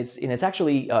ancient, and it's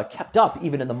actually kept up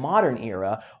even in the modern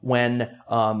era when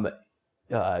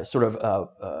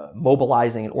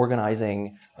mobilizing and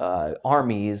organizing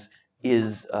armies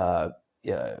is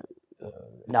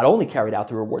not only carried out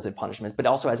through rewards and punishments, but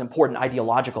also has important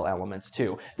ideological elements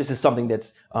too. This is something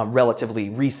that's relatively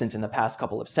recent in the past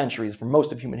couple of centuries. For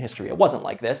most of human history, it wasn't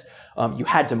like this. You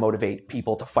had to motivate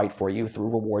people to fight for you through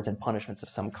rewards and punishments of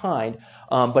some kind.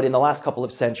 But in the last couple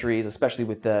of centuries, especially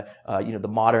with the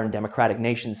modern democratic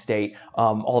nation state,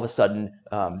 all of a sudden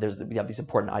we have these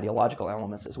important ideological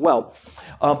elements as well.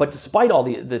 But despite all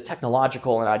the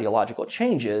technological and ideological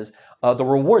changes, the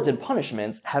rewards and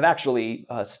punishments have actually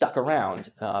stuck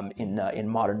around in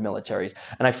modern militaries.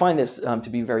 And I find this to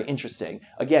be very interesting.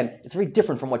 Again, it's very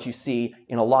different from what you see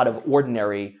in a lot of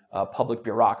ordinary public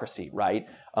bureaucracy, right?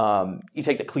 You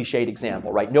take the cliched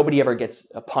example, right? Nobody ever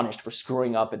gets punished for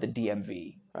screwing up at the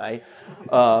DMV, right?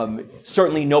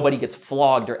 Certainly nobody gets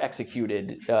flogged or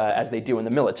executed as they do in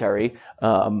the military,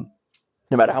 no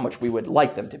matter how much we would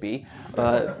like them to be.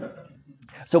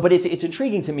 But it's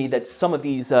intriguing to me that some of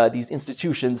these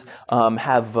institutions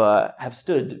have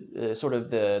stood sort of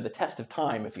the test of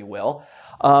time, if you will.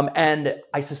 And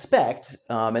I suspect,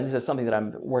 and this is something that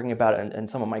I'm working about in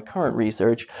some of my current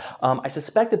research, I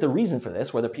suspect that the reason for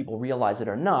this, whether people realize it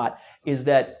or not, is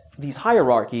that these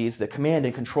hierarchies, the command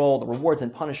and control, the rewards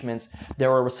and punishments,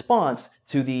 they're a response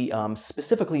to the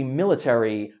specifically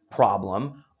military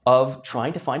problem of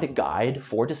trying to find a guide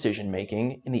for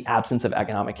decision-making in the absence of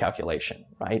economic calculation,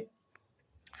 right?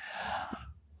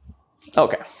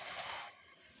 Okay.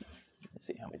 Let's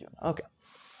see how we're doing. Okay.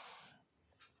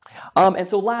 And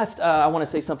so last, I want to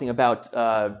say something about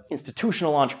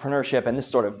institutional entrepreneurship, and this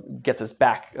sort of gets us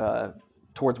back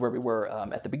towards where we were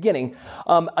at the beginning.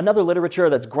 Another literature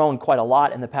that's grown quite a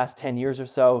lot in the past 10 years or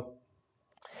so.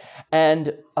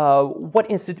 And what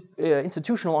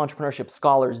institutional entrepreneurship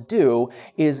scholars do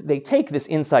is they take this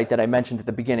insight that I mentioned at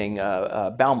the beginning,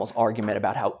 Baumel's argument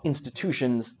about how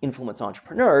institutions influence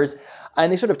entrepreneurs,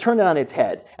 and they sort of turn it on its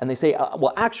head. And they say,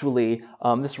 well, actually,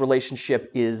 this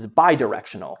relationship is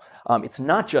bidirectional. It's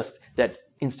not just that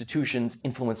institutions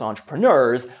influence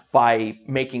entrepreneurs by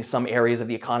making some areas of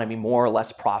the economy more or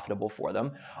less profitable for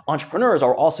them. Entrepreneurs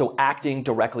are also acting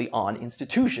directly on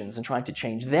institutions and trying to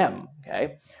change them,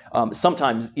 okay?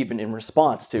 Sometimes even in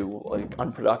response to like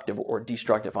unproductive or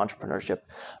destructive entrepreneurship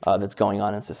that's going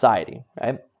on in society,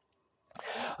 right?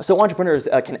 So entrepreneurs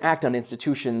can act on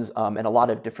institutions in a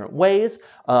lot of different ways.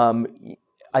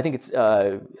 I think it's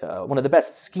one of the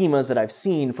best schemas that I've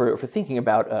seen for thinking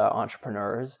about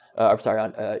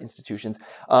institutions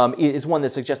is one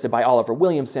that's suggested by Oliver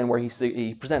Williamson, where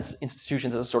he presents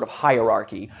institutions as a sort of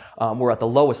hierarchy, where at the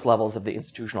lowest levels of the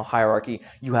institutional hierarchy,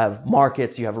 you have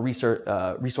markets, you have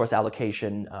resource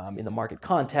allocation in the market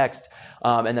context,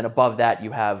 and then above that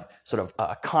you have sort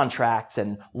of contracts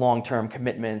and long-term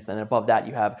commitments, and then above that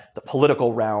you have the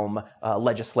political realm,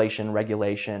 legislation,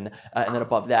 regulation, and then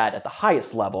above that at the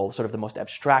highest level, sort of the most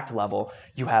abstract level,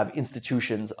 you have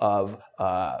institutions of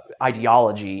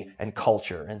ideology and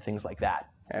culture and things like that.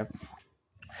 Okay?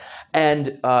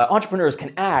 And entrepreneurs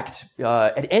can act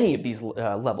at any of these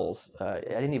levels,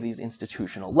 at any of these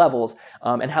institutional levels,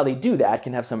 and how they do that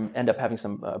can end up having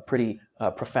some pretty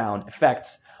profound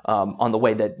effects on the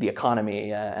way that the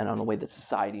economy and on the way that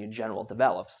society in general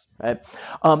develops. Right?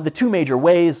 The two major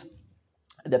ways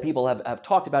that people have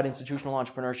talked about institutional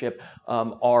entrepreneurship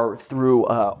are through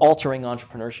altering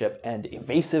entrepreneurship and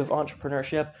evasive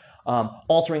entrepreneurship.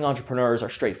 Altering entrepreneurs are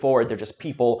straightforward. They're just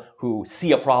people who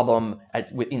see a problem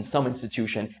in some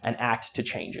institution and act to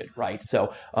change it, right?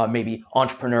 So maybe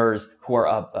entrepreneurs who are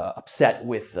upset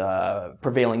with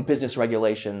prevailing business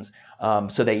regulations,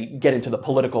 so they get into the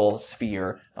political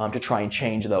sphere to try and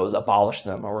change those, abolish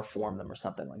them or reform them or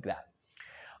something like that.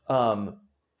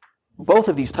 both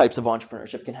of these types of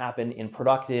entrepreneurship can happen in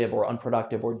productive or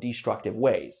unproductive or destructive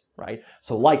ways, right?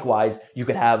 So likewise, you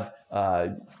could have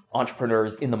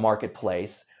entrepreneurs in the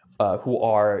marketplace who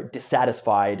are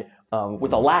dissatisfied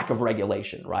with a lack of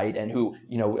regulation, right, and who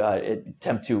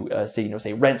attempt to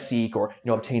say rent seek or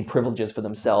obtain privileges for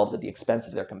themselves at the expense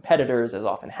of their competitors, as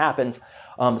often happens.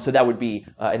 So that would be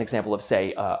an example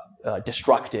of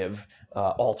destructive,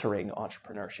 altering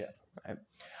entrepreneurship, right?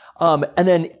 And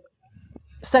then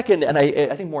second, and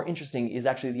I think more interesting, is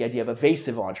actually the idea of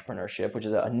evasive entrepreneurship, which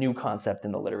is a new concept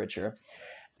in the literature,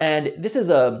 and this is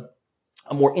a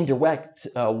more indirect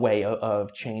way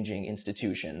of changing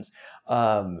institutions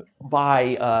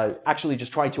by actually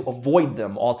just trying to avoid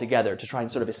them altogether, to try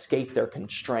and sort of escape their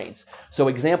constraints. So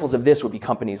examples of this would be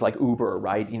companies like Uber,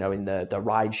 right? In the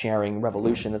ride-sharing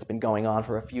revolution that's been going on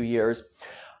for a few years.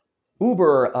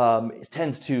 Uber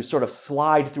tends to sort of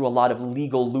slide through a lot of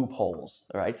legal loopholes,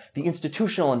 right? The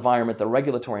institutional environment, the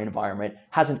regulatory environment,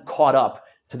 hasn't caught up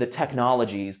to the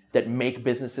technologies that make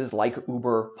businesses like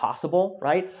Uber possible,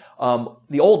 right?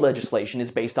 The old legislation is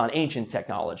based on ancient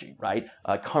technology, right?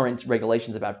 Current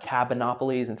regulations about cab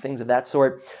monopolies and things of that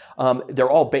sort, they're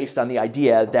all based on the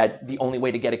idea that the only way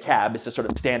to get a cab is to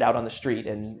sort of stand out on the street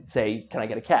and say, can I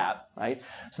get a cab, right?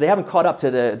 So they haven't caught up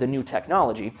to the new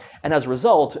technology. And as a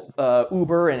result,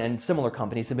 Uber and similar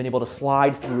companies have been able to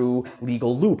slide through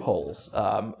legal loopholes,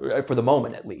 for the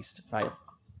moment at least, right?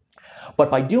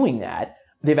 But by doing that,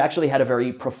 they've actually had a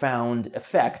very profound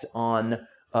effect on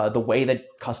the way that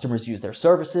customers use their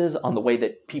services, on the way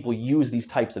that people use these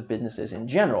types of businesses in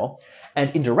general. And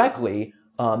indirectly,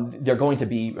 they're going to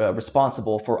be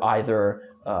responsible for either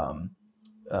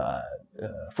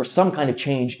for some kind of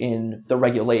change in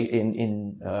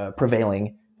the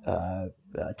prevailing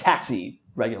taxi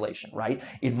regulation, right?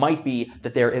 It might be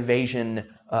that their evasion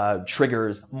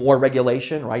triggers more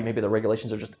regulation, right? Maybe the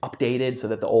regulations are just updated so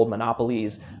that the old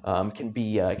monopolies can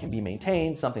be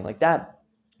maintained, something like that.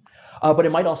 But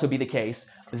it might also be the case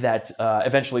that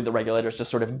eventually the regulators just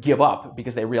sort of give up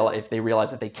because they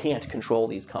realize that they can't control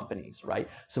these companies, right?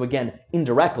 So again,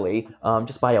 indirectly,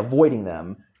 just by avoiding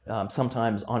them,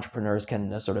 sometimes entrepreneurs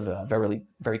can very,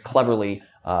 very cleverly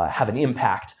have an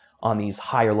impact on these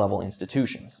higher level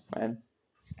institutions, right?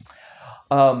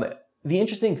 The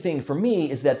interesting thing for me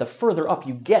is that the further up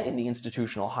you get in the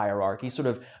institutional hierarchy, sort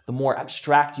of the more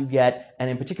abstract you get, and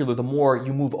in particular, the more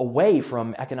you move away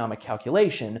from economic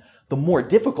calculation, the more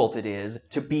difficult it is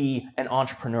to be an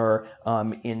entrepreneur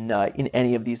in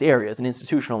any of these areas, an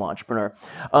institutional entrepreneur.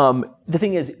 The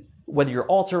thing is, whether you're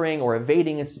altering or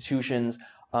evading institutions,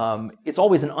 it's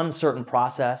always an uncertain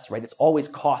process, right? It's always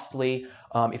costly.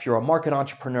 If you're a market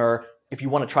entrepreneur, if you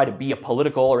want to try to be a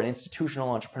political or an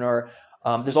institutional entrepreneur,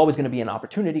 there's always going to be an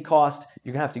opportunity cost.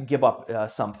 You're going to have to give up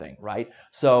something, right?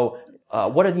 So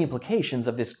what are the implications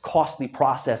of this costly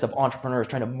process of entrepreneurs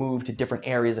trying to move to different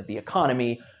areas of the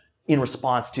economy in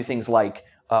response to things like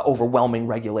overwhelming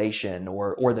regulation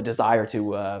or the desire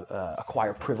to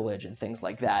acquire privilege and things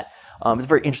like that? It's a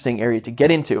very interesting area to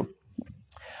get into.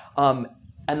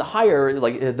 And the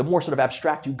higher, the more sort of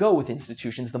abstract you go with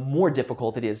institutions, the more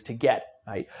difficult it is to get,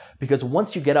 right? Because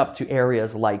once you get up to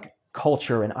areas like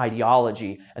culture and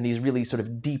ideology and these really sort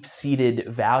of deep-seated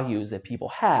values that people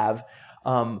have,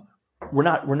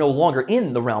 we're no longer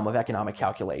in the realm of economic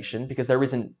calculation because there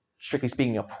isn't, strictly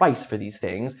speaking, a price for these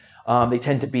things. They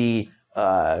tend to be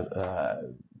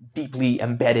deeply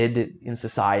embedded in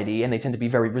society, and they tend to be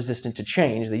very resistant to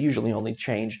change. They usually only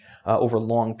change over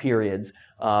long periods,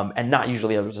 and not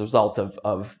usually as a result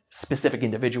of specific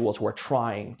individuals who are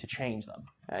trying to change them.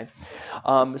 Okay?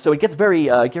 So it gets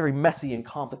very messy and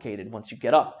complicated once you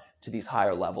get up to these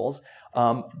higher levels.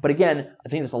 But again, I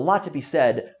think there's a lot to be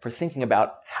said for thinking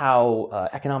about how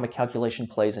economic calculation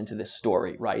plays into this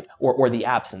story, right? Or the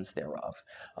absence thereof.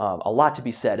 A lot to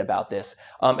be said about this,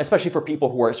 especially for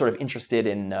people who are sort of interested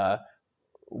in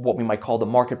what we might call the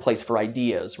marketplace for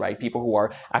ideas, right? People who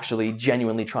are actually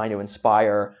genuinely trying to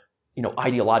inspire,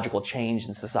 ideological change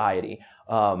in society.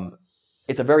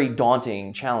 It's a very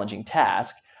daunting, challenging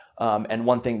task. And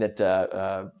one thing that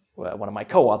one of my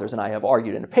co-authors and I have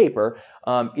argued in a paper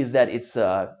is that it's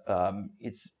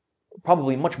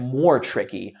probably much more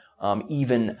tricky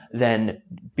even than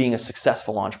being a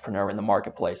successful entrepreneur in the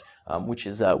marketplace, which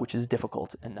is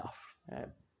difficult enough.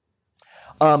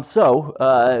 So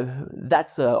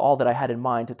that's all that I had in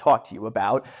mind to talk to you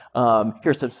about.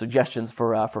 Here's some suggestions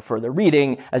for further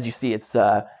reading. As you see, it's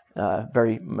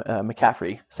very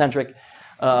McCaffrey-centric.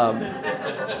 But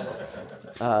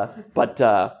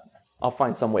I'll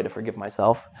find some way to forgive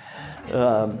myself.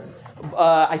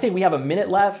 I think we have a minute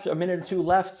or two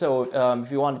left. So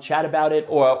if you want to chat about it,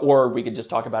 or we could just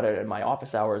talk about it in my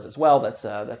office hours as well.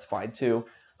 That's fine too.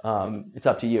 It's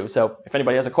up to you. So if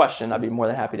anybody has a question, I'd be more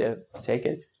than happy to take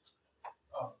it.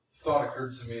 Thought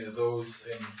occurred to me that those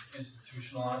in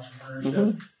institutional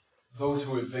entrepreneurship, those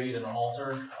who evade and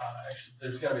alter, actually,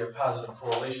 there's got to be a positive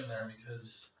correlation there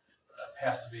because it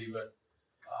has to be. But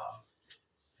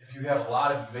if you have a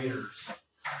lot of evaders,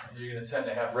 you're going to tend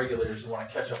to have regulators who want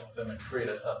to catch up with them and create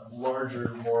a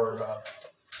larger, more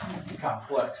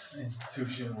complex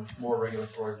institution with more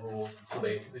regulatory rules. And so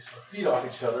they sort of feed off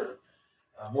each other.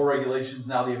 More regulations,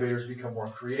 now the evaders become more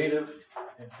creative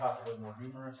and possibly more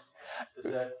numerous.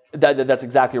 That's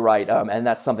exactly right. And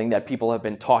that's something that people have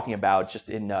been talking about just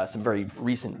in some very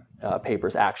recent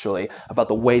papers, actually, about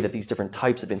the way that these different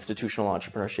types of institutional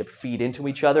entrepreneurship feed into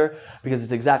each other. Because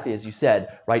it's exactly as you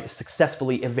said, right?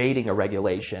 Successfully evading a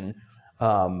regulation,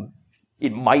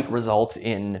 it might result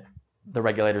in the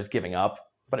regulators giving up,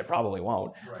 but it probably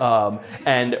won't. Right.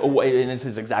 And this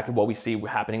is exactly what we see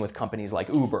happening with companies like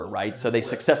Uber, right? So they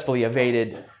successfully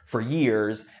evaded for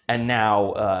years, and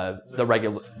now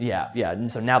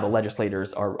and so now the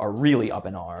legislators are really up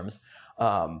in arms.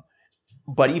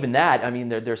 But even that, I mean,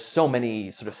 there's so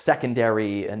many sort of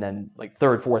secondary and then like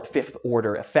third, fourth, fifth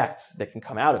order effects that can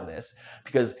come out of this,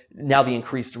 because now the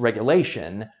increased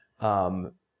regulation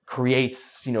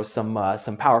creates,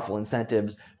 some powerful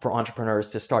incentives for entrepreneurs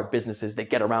to start businesses that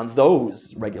get around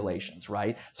those regulations,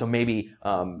 right? So maybe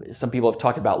some people have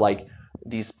talked about like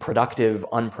these productive,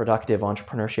 unproductive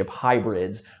entrepreneurship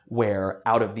hybrids, where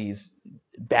out of these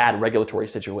bad regulatory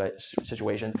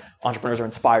situations, entrepreneurs are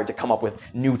inspired to come up with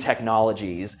new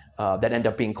technologies that end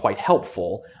up being quite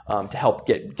helpful to help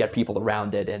get people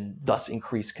around it and thus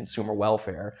increase consumer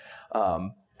welfare.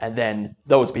 And then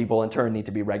those people in turn need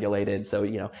to be regulated. So,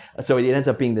 so it ends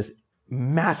up being this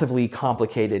massively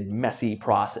complicated, messy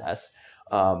process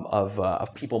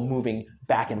of people moving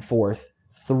back and forth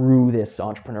through this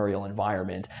entrepreneurial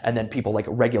environment, and then people like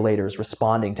regulators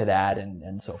responding to that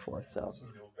and so forth. So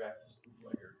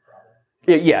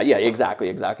yeah, exactly.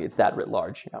 It's that writ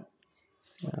large. Yeah.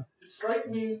 It strikes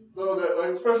me though that,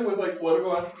 like, especially with like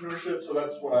political entrepreneurship, so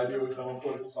that's what I do with I'm a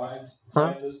political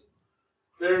scientist.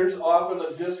 There's often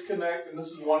a disconnect, and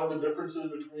this is one of the differences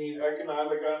between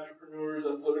economic entrepreneurs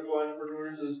and political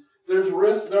entrepreneurs. Is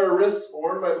there are risks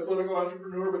borne by the political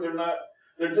entrepreneur, but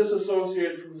they're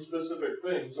disassociated from the specific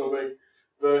thing. So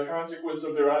the consequence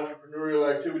of their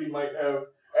entrepreneurial activity might have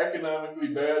economically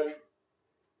bad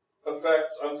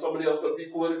effects on somebody else, but be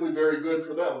politically very good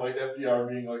for them, like FDR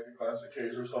being like a classic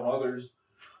case, or some others.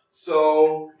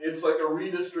 So it's like a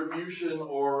redistribution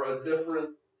or a different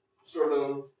sort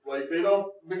of, like, they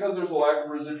don't, because there's a lack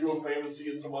of residual claimancy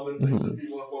and some other things that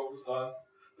people are focused on,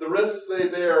 the risks they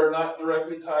bear are not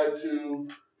directly tied to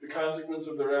the consequence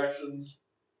of their actions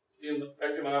in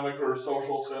economic or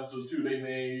social senses too. They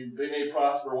may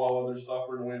prosper while others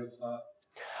suffer in a way that's not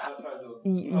tied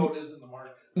to how it is in the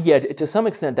market. Yeah, to some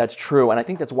extent that's true, and I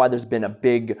think that's why there's been a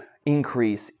big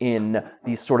increase in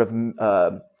these sort of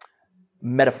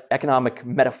economic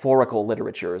metaphorical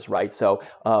literatures, right? So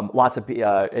lots of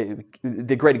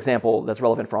the great example that's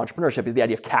relevant for entrepreneurship is the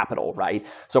idea of capital, right?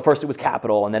 So first it was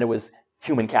capital, and then it was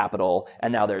human capital,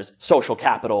 and now there's social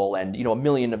capital, and a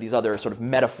million of these other sort of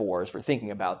metaphors for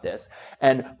thinking about this.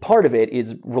 And part of it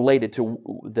is related to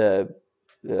the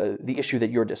issue that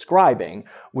you're describing,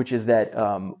 which is that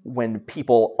when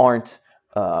people aren't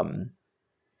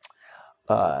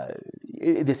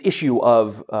this issue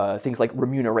of things like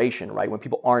remuneration, right? When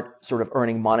people aren't sort of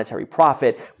earning monetary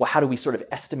profit, well, how do we sort of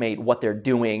estimate what they're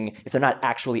doing if they're not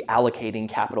actually allocating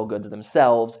capital goods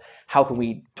themselves? How can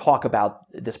we talk about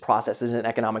this process in an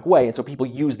economic way? And so people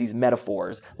use these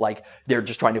metaphors, like they're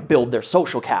just trying to build their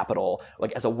social capital,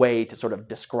 like as a way to sort of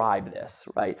describe this,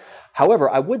 right? However,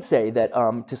 I would say that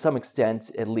to some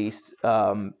extent, at least,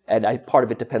 part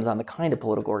of it depends on the kind of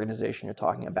political organization you're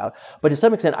talking about, but to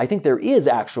some extent, I think there is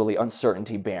actually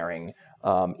uncertainty bearing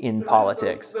in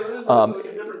politics. There is like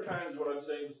a different kind is what I'm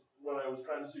saying. What I was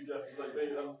trying to suggest is like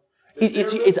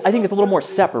I think it's a little more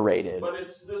separated. But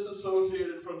it's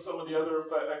disassociated from some of the other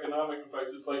economic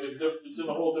effects. It's like it's in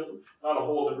a whole different, not a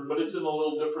whole different, but it's in a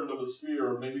little different of a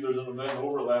sphere. Maybe there's an event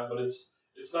overlap, but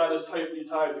it's not as tightly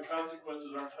tied. The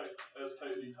consequences aren't as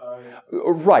tightly tied.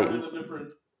 Right. They're in a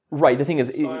different Right. The thing is,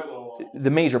 the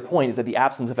major point is that the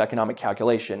absence of economic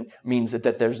calculation means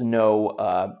that there's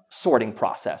no sorting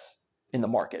process in the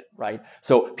market, right?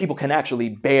 So people can actually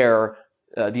bear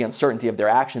the uncertainty of their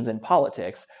actions in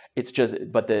politics It's just,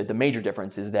 but the major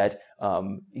difference is that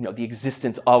the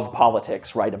existence of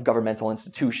politics, right, of governmental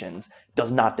institutions, does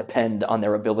not depend on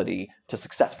their ability to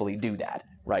successfully do that,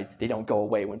 right? They don't go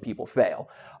away when people fail.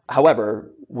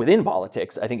 However, within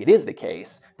politics, I think it is the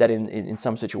case that in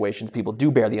some situations people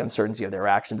do bear the uncertainty of their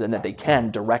actions and that they can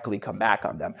directly come back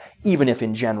on them, even if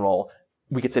in general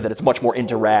we could say that it's much more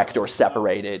indirect or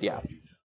separated. Yeah.